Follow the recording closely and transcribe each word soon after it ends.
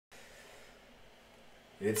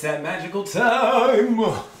It's that magical time.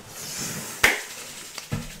 All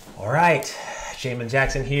right, Jamin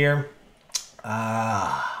Jackson here.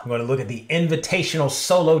 I'm going to look at the Invitational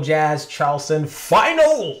SoloJazz Charleston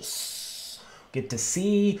Finals. Get to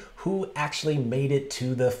see who actually made it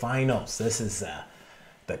to the finals. This is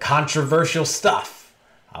the controversial stuff.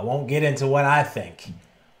 I won't get into what I think.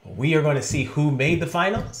 But we are going to see who made the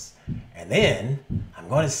finals. And then I'm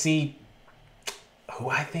going to see who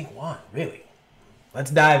I think won, really. Let's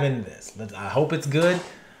dive into this. I hope it's good.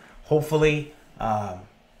 Hopefully, the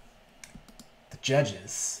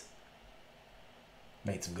judges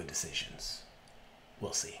made some good decisions.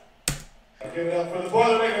 We'll see. Give it up for the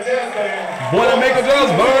Boilermaker Jazz Band. Boilermaker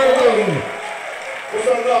Jazz Band! We're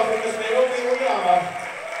starting off with Miss Naomi Oyama.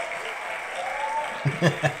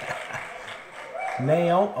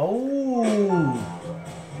 Oh.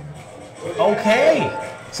 Okay.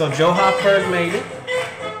 So Joe Hoffberg made it.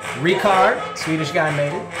 Ricard, Swedish guy,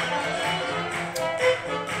 made it.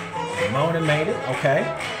 Mona made it. Okay.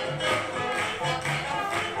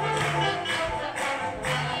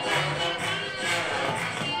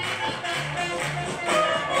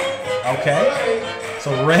 Okay.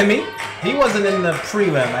 So Remy, he wasn't in the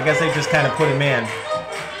prelim. I guess they just kind of put him in.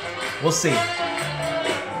 We'll see.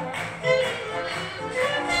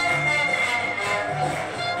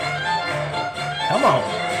 Come on.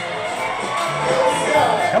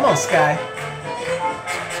 Come on, Sky.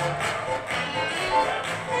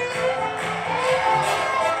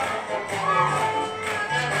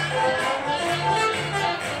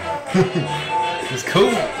 It's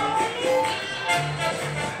cool.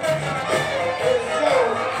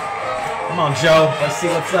 Come on, Joe. Let's see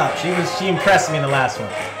what's up. She impressed me in the last one.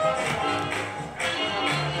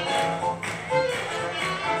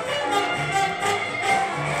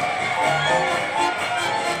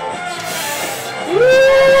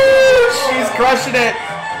 Crushing it.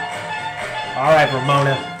 All right,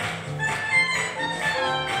 Ramona.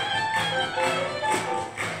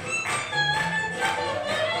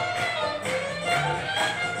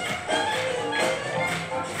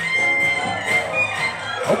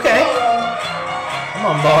 Okay. Come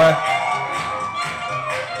on, Laura.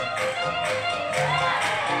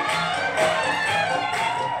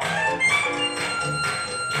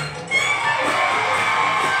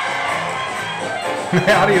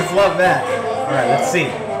 The audience love that. All right, let's see.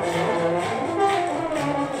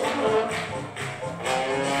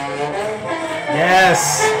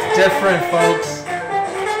 Yes, different, folks.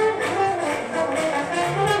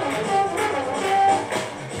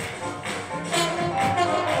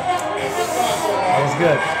 That was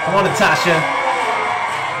good. Come on, Natasha.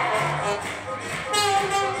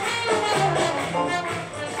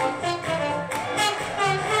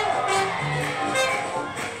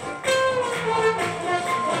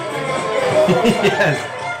 Yes.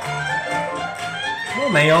 Come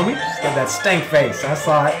on, Naomi. She's got that stank face. I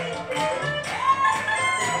saw it.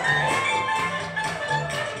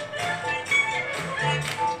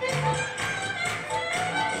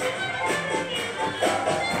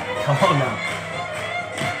 Come on now.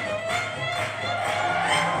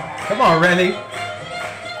 Come on, Rennie.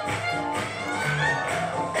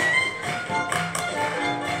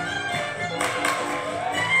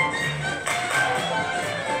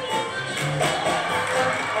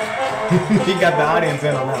 He got the audience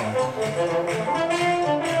in on that one.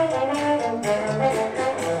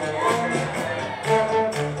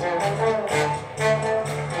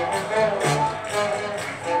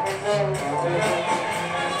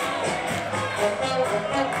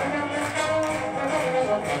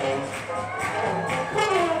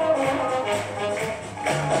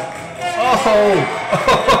 Oh!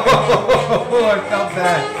 Oh, I felt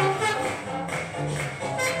that.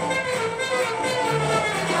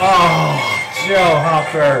 Oh, Joe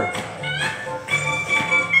Hopper.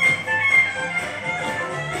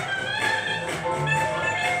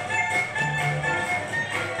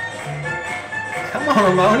 Come on,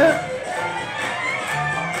 Ramona.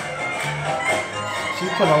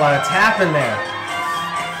 She's putting a lot of tap in there.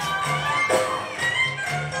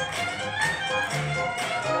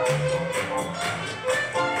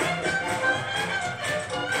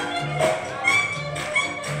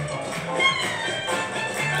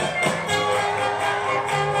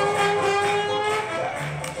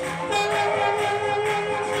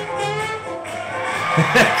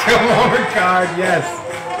 Come on, Ricard. Yes.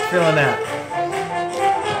 Feeling that.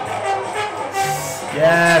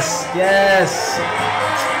 Yes. Yes.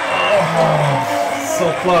 Oh,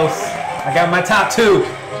 so close. I got my top two.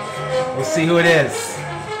 We'll see who it is.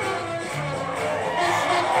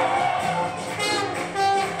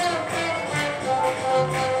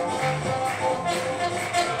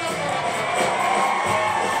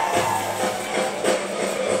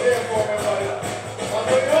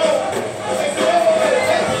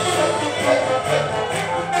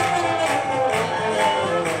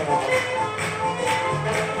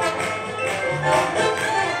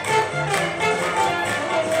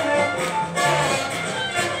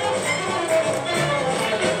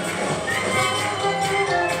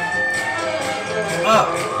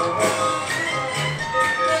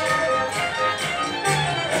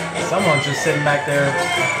 Someone's just sitting back there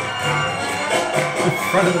in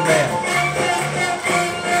front of the band.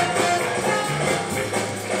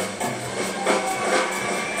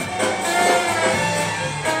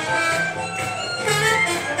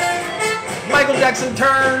 Michael Jackson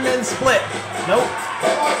turned and split. Nope.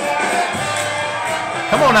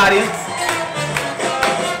 Come on, audience.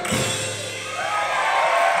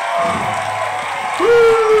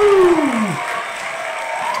 Woo!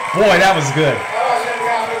 Boy, that was good.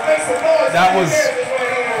 That was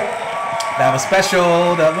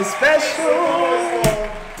special. That was special.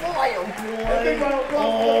 Boy, oh boy.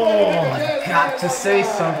 Oh, I got to say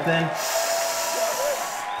something.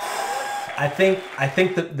 I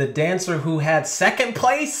think the dancer who had second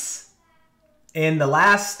place in the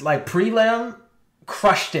last like prelim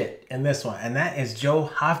crushed it in this one, and that is Jo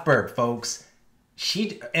Hofberg, folks.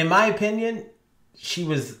 She, in my opinion, she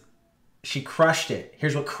crushed it.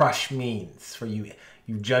 Here's what crush means for you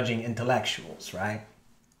judging intellectuals, right?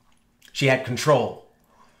 She had control.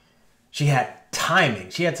 She had timing.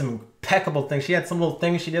 She had some impeccable things. She had some little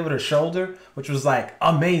things she did with her shoulder, which was like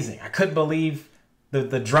amazing. I couldn't believe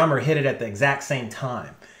the drummer hit it at the exact same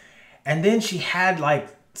time. And then she had like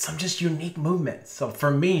some just unique movements. So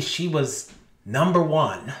for me, she was number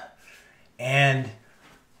one. And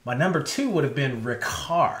my number two would have been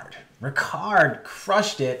Ricard. Ricard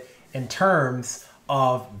crushed it in terms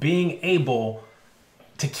of being able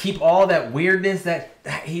to keep all that weirdness that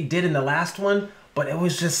he did in the last one, but it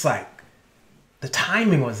was just like, the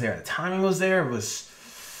timing was there. The timing was there. It was,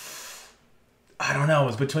 I don't know, it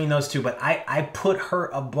was between those two, but I put her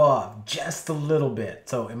above just a little bit.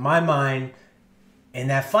 So in my mind, in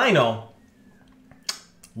that final,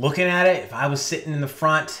 looking at it, if I was sitting in the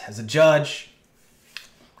front as a judge,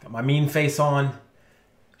 got my mean face on,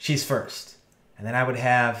 she's first. And then I would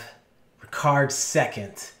have Ricard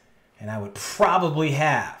second. And I would probably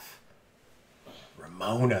have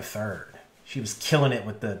Ramona third. She was killing it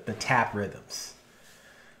with the tap rhythms.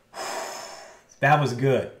 That was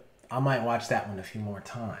good. I might watch that one a few more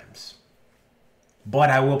times. But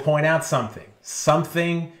I will point out something.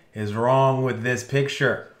 Something is wrong with this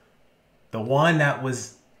picture. The one that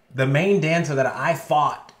was the main dancer that I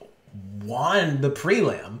thought won the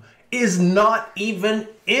prelim is not even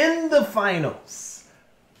in the finals.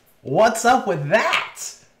 What's up with that?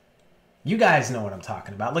 You guys know what I'm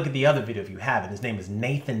talking about. Look at the other video if you haven't. His name is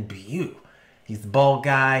Nathan Bew. He's the bald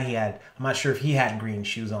guy. I'm not sure if he had green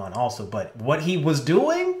shoes on also, but what he was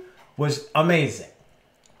doing was amazing.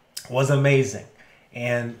 Was amazing.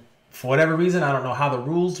 And for whatever reason, I don't know how the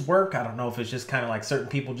rules work. I don't know if it's just kind of like certain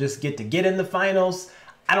people just get in the finals.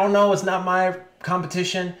 I don't know. It's not my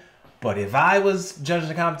competition. But if I was judging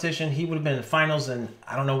the competition, he would have been in the finals, and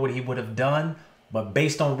I don't know what he would have done. But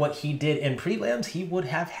based on what he did in prelims, he would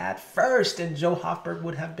have had first, and Jo Hofberg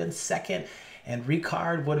would have been second, and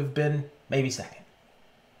Ricard would have been maybe second.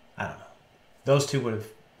 I don't know. Those two would have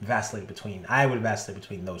vacillated between, I would have vacillated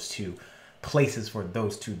between those two places for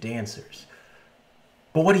those two dancers.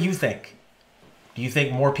 But what do you think? Do you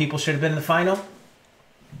think more people should have been in the final?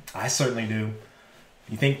 I certainly do.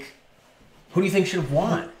 Who do you think should have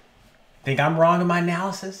won? Think I'm wrong in my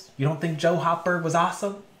analysis? You don't think Jo Hofberg was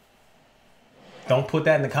awesome? Don't put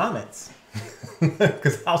that in the comments,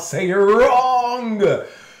 because I'll say you're wrong.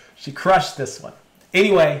 She crushed this one.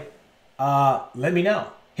 Anyway, let me know.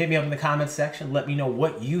 Hit me up in the comments section. Let me know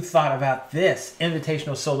what you thought about this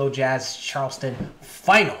Invitational SoloJazz Charleston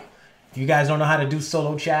final. If you guys don't know how to do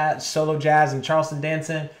SoloJazz and Charleston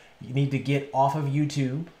dancing, you need to get off of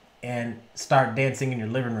YouTube and start dancing in your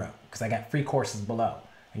living room, because I got free courses below,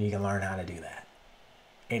 and you can learn how to do that.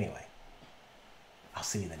 Anyway, I'll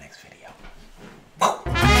see you in the next video.